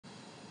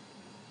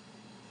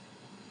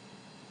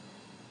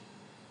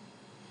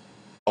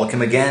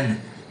Welcome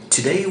again.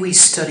 Today we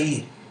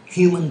study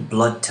human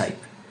blood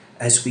type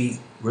as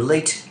we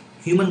relate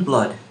human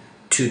blood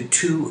to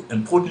two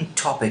important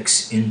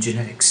topics in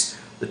genetics,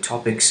 the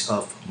topics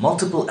of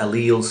multiple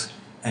alleles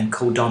and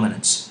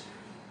codominance.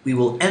 We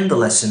will end the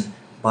lesson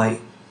by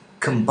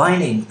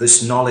combining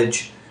this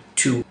knowledge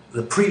to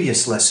the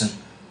previous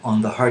lesson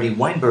on the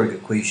Hardy-Weinberg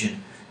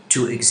equation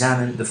to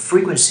examine the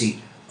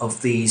frequency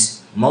of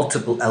these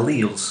multiple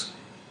alleles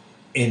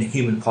in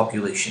human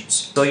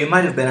populations. So you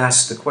might have been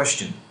asked the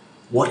question,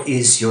 what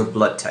is your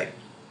blood type?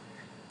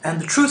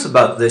 And the truth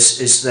about this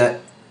is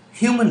that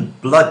human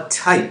blood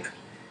type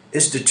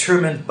is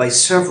determined by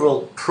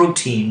several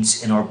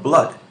proteins in our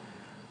blood.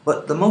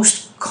 But the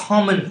most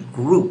common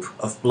group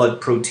of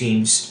blood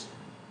proteins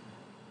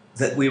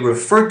that we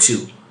refer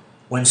to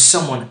when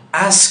someone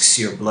asks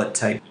your blood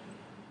type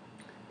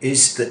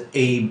is the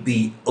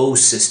ABO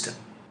system.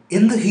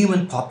 In the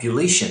human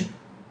population,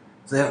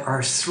 there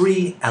are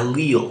three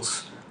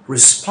alleles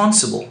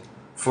responsible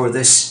for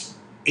this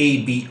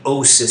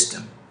ABO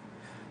system.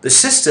 The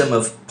system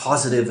of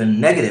positive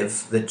and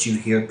negative that you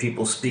hear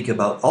people speak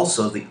about,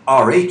 also the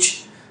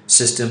RH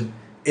system,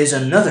 is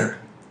another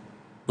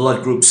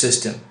blood group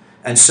system,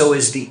 and so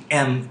is the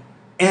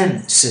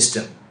MN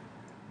system.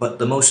 But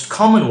the most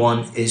common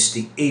one is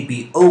the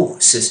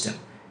ABO system,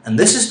 and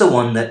this is the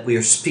one that we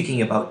are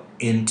speaking about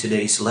in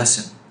today's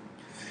lesson.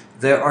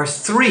 There are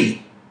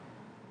three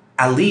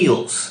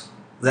alleles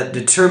that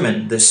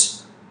determine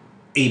this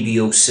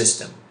ABO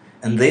system,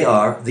 and they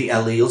are the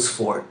alleles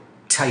for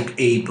type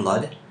A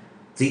blood,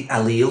 the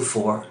allele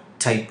for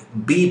type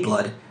B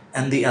blood,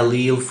 and the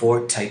allele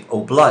for type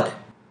O blood.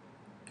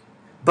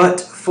 But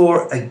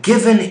for a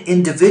given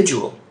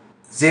individual,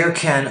 there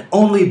can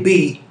only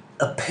be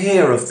a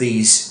pair of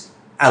these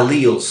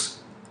alleles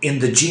in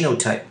the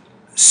genotype.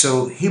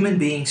 So human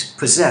beings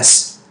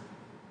possess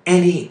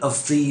any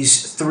of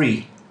these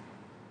three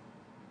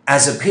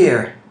as a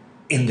pair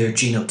in their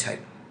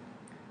genotype.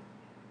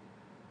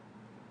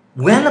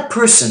 When a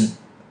person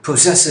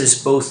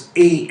possesses both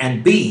A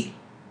and B,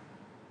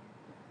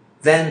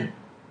 then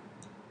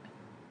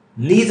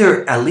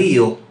neither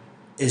allele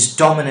is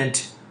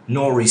dominant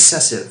nor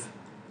recessive.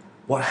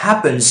 What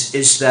happens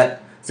is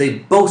that they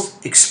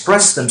both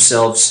express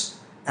themselves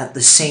at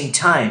the same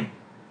time.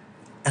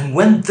 And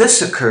when this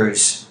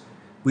occurs,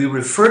 we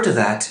refer to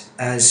that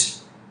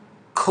as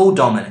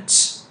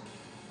codominance.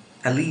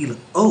 Allele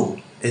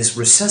O is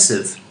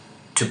recessive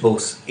to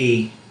both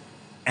A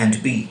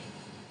and B.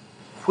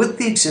 With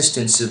the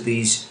existence of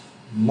these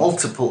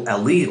multiple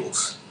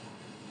alleles,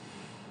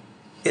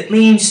 it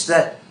means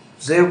that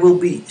there will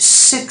be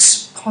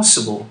 6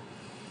 possible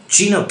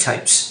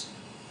genotypes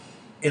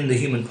in the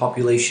human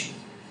population,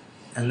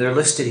 and they're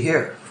listed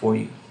here for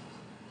you.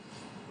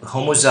 The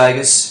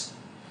homozygous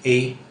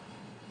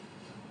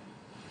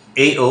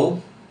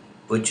AO,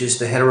 which is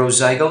the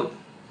heterozygote,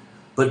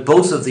 but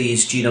both of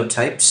these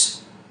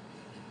genotypes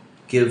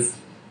give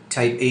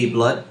type A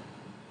blood.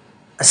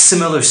 A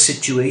similar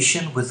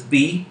situation with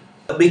B,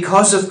 but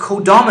because of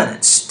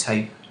codominance,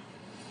 type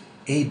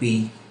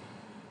AB.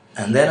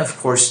 And then of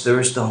course there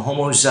is the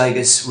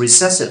homozygous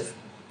recessive,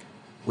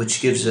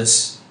 which gives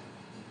us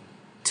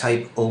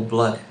type O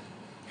blood.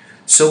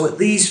 So with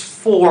these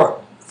 4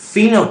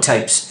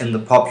 phenotypes in the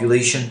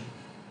population,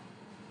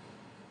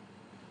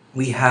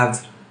 we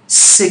have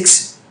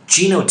 6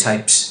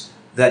 genotypes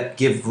that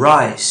give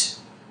rise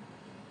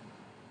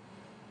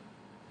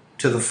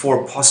to the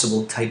 4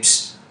 possible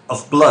types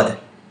of blood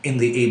in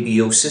the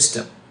ABO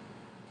system.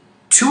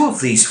 2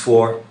 of these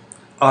 4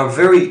 are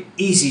very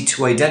easy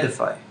to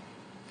identify.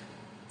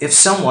 If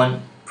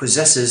someone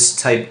possesses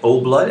type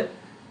O blood,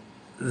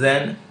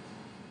 then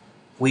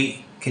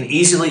we can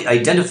easily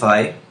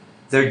identify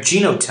their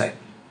genotype.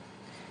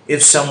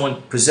 If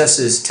someone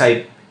possesses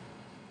type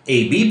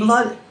AB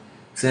blood,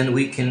 then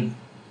we can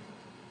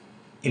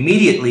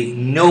immediately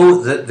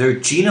know that their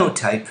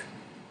genotype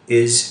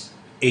is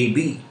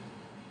AB.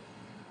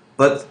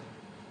 But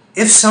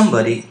if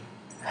somebody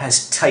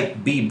has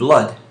type B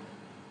blood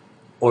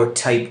or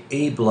type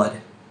A blood,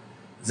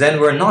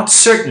 then we're not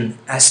certain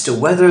as to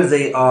whether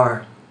they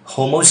are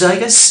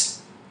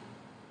homozygous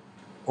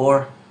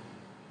or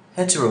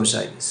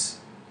heterozygous.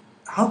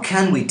 How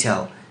can we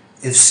tell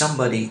if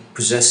somebody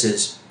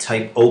possesses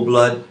type O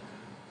blood,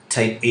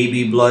 type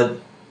AB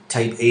blood,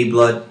 type A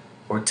blood,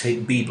 or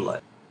type B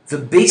blood? The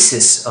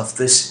basis of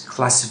this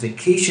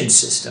classification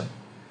system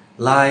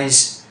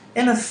lies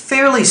in a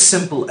fairly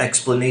simple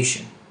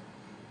explanation.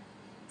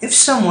 If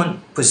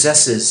someone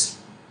possesses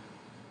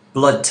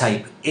blood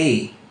type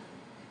A,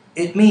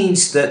 it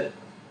means that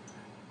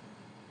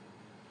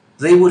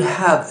they would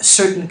have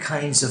certain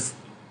kinds of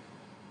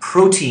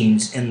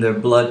proteins in their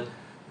blood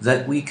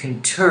that we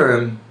can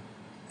term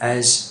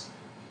as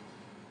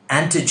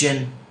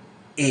antigen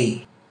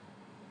A.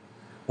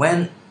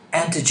 When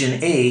antigen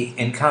A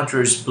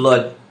encounters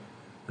blood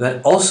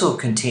that also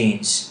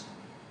contains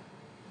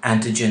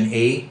antigen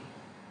A,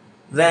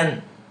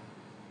 then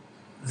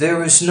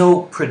there is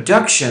no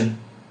production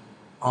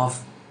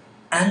of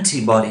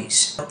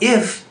antibodies.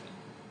 If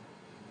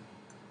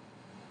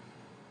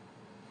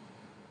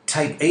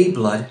type A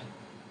blood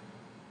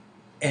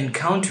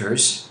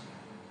encounters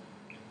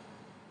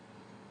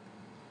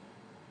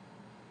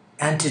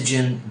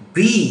antigen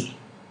B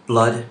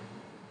blood,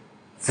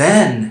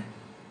 then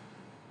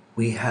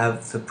we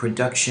have the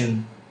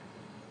production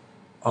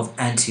of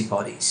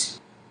antibodies.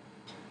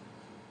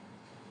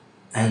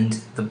 And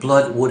the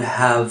blood would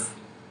have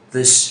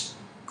this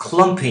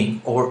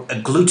clumping or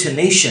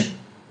agglutination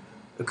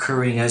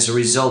occurring as a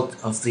result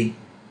of the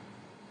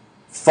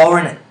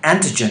foreign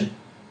antigen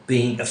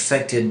being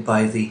affected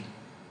by the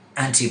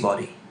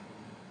antibody.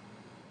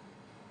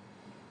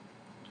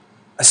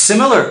 A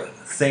similar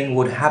thing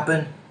would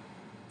happen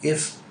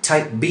if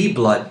type B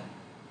blood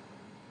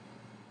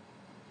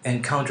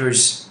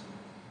encounters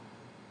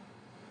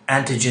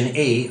antigen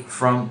A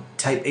from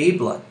type A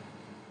blood.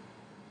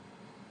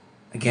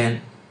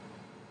 Again,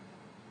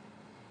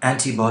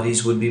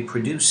 antibodies would be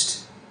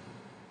produced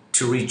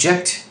to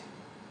reject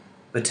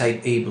the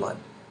type A blood.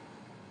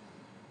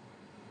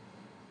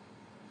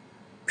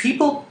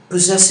 People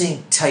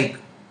possessing type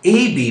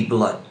AB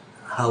blood,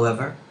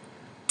 however,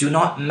 do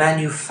not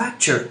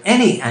manufacture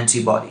any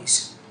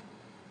antibodies.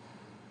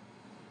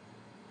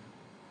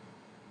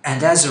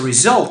 And as a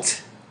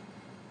result,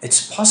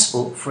 it's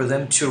possible for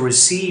them to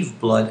receive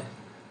blood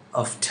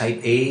of type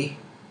A,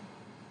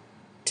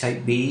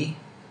 type B,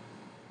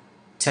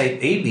 type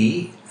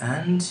AB,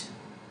 and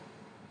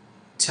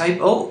type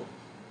O.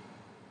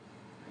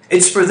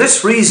 It's for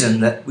this reason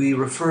that we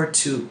refer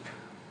to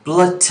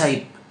blood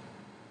type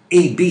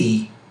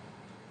AB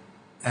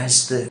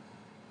as the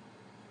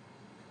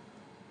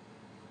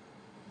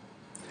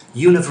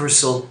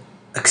universal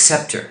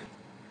acceptor.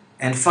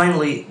 And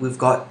finally, we've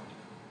got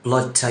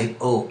blood type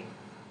O.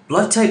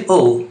 Blood type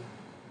O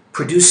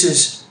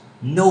produces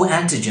no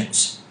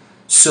antigens.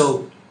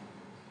 So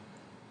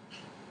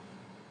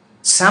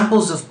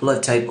samples of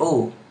blood type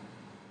O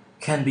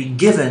can be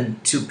given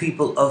to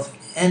people of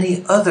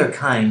any other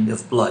kind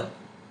of blood.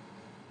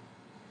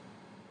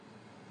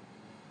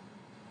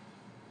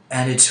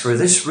 And it's for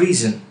this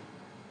reason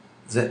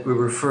that we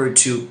refer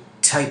to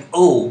type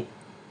O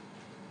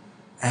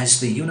as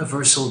the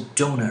universal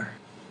donor.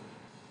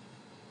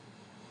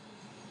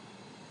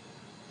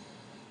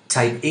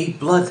 Type A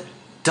blood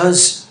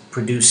does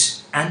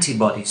produce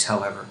antibodies,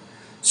 however,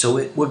 so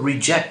it would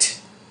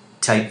reject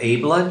type A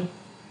blood,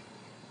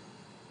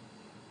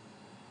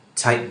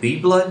 type B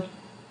blood,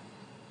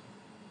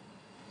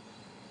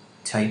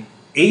 type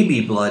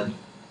AB blood,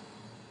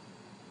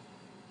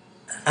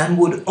 and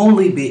would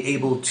only be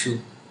able to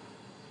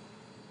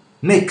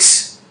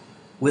mix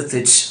with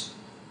its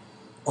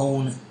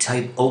own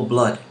type O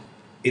blood.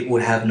 It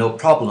would have no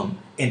problem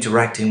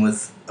interacting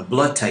with a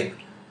blood type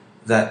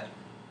that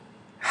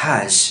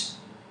has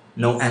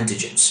no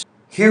antigens.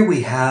 Here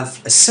we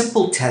have a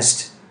simple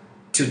test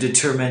to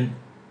determine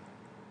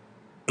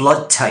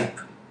blood type.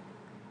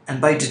 And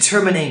by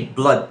determining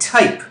blood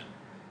type,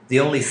 the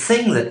only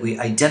thing that we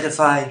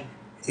identify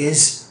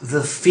is the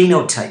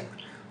phenotype.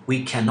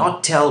 We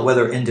cannot tell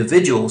whether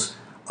individuals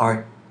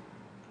are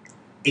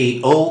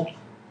AO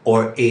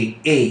or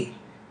AA.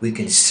 We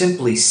can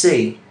simply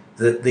say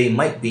that they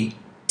might be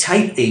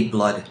type A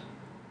blood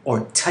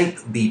or type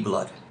B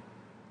blood.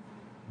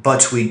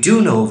 But we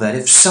do know that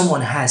if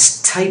someone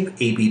has type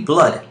AB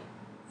blood,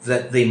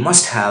 that they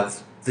must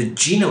have the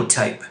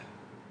genotype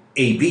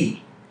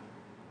AB.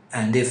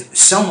 And if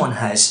someone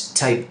has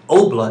type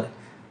O blood,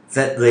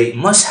 that they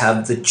must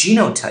have the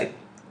genotype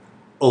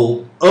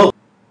OO.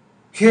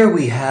 Here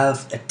we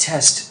have a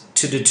test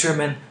to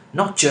determine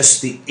not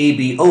just the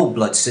ABO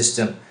blood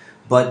system,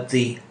 but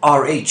the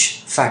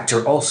RH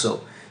factor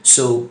also.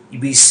 So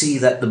we see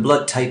that the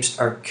blood types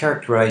are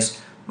characterized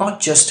not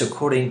just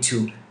according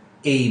to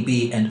A,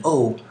 B, and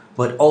O,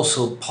 but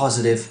also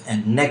positive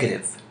and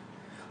negative.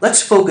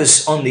 Let's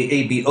focus on the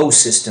ABO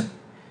system.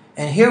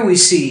 And here we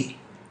see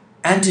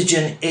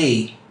antigen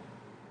A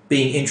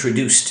being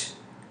introduced.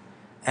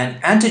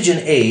 And antigen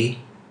A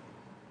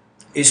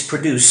is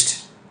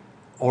produced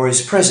or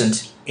is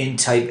present in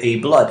type A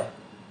blood.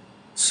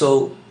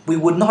 So we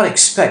would not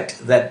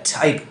expect that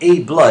type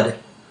A blood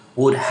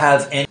would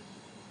have an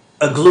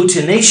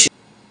agglutination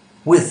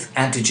with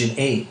antigen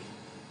A.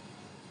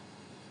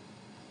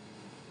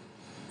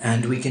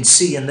 And we can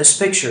see in this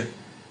picture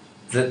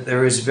that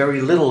there is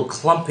very little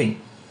clumping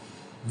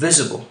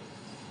visible.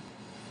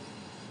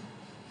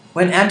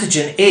 When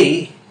antigen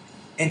A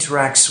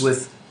interacts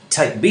with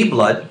type B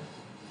blood,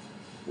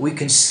 we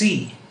can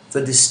see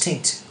the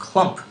distinct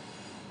clump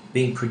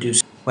being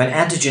produced. When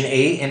antigen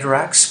A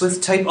interacts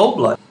with type O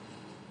blood,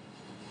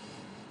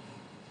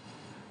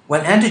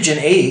 when antigen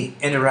A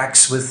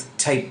interacts with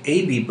type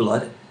AB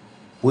blood,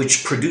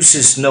 which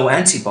produces no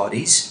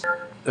antibodies,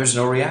 there's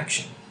no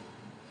reaction.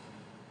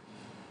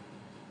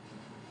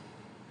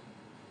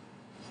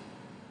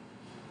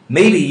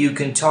 Maybe you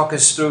can talk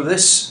us through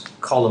this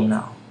column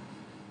now.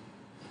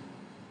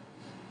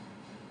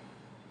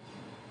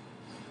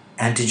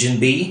 Antigen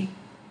B,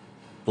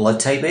 blood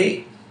type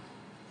A,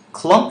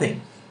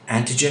 clumping.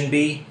 Antigen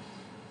B,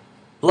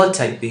 blood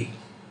type B.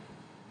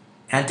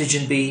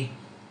 Antigen B,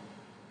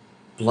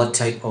 blood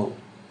type O.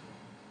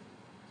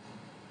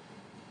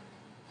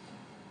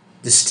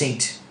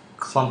 distinct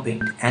clumping.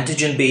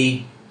 Antigen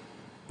B,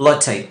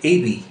 blood type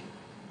AB.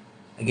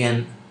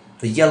 Again,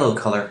 the yellow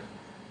color,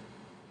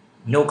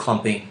 no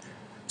clumping.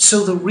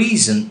 So the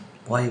reason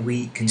why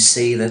we can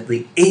say that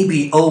the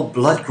ABO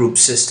blood group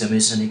system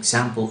is an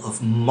example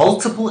of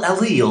multiple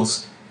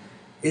alleles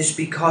is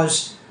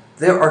because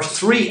there are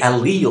 3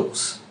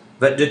 alleles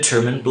that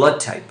determine blood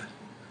type.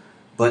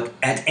 But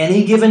at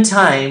any given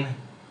time,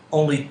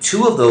 only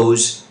 2 of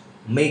those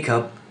make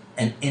up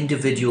an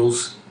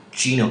individual's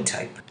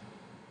genotype.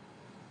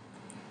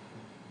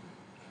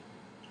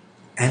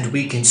 And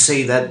we can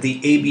say that the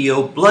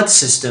ABO blood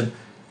system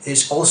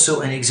is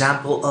also an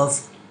example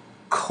of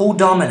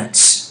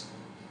codominance,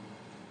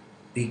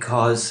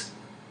 because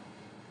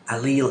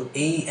allele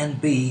A and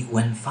B,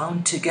 when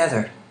found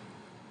together,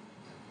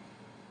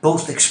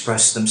 both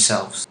express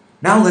themselves.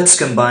 Now let's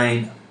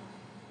combine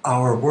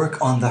our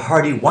work on the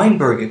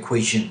Hardy-Weinberg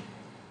equation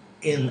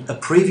in a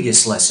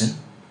previous lesson.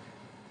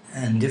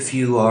 And if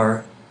you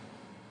are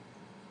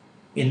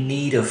in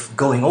need of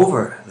going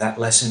over that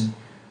lesson,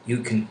 you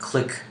can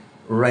click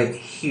right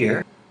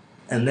here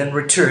and then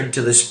return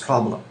to this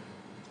problem.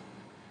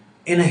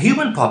 In a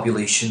human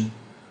population,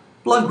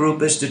 blood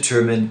group is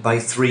determined by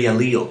 3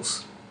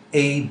 alleles,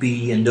 A,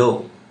 B, and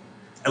O.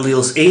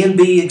 Alleles A and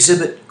B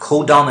exhibit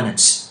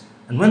codominance,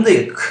 and when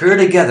they occur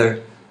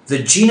together, the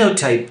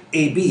genotype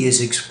AB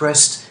is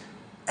expressed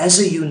as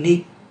a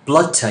unique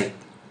blood type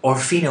or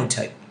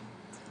phenotype.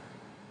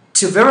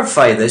 To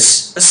verify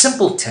this, a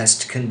simple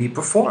test can be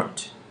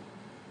performed.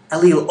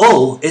 Allele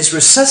O is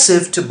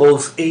recessive to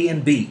both A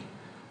and B.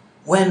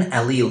 When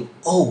allele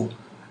O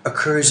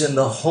occurs in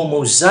the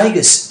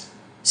homozygous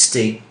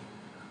state,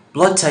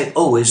 blood type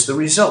O is the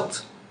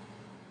result.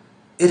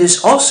 It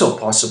is also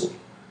possible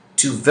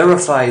to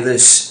verify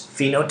this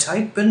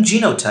phenotype and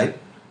genotype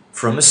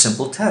from a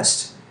simple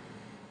test.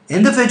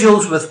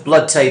 Individuals with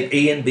blood type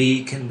A and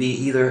B can be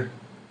either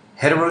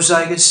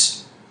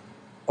heterozygous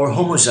or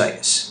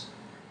homozygous,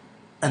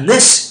 and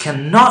this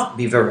cannot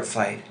be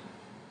verified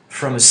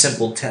from a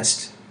simple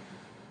test.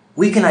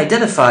 We can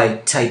identify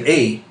type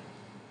A,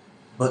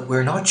 but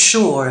we're not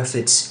sure if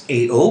it's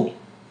AO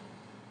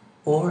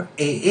or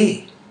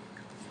AA.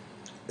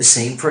 The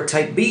same for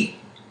type B.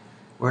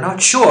 We're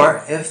not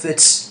sure if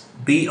it's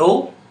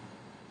BO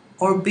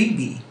or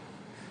BB.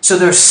 So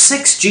there's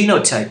 6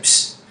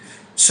 genotypes.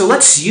 So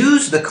let's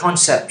use the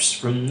concepts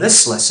from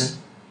this lesson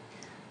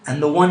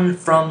and the one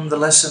from the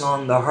lesson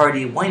on the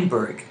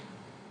Hardy-Weinberg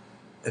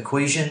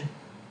equation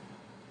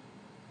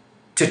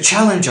to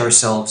challenge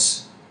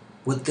ourselves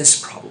with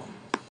this problem.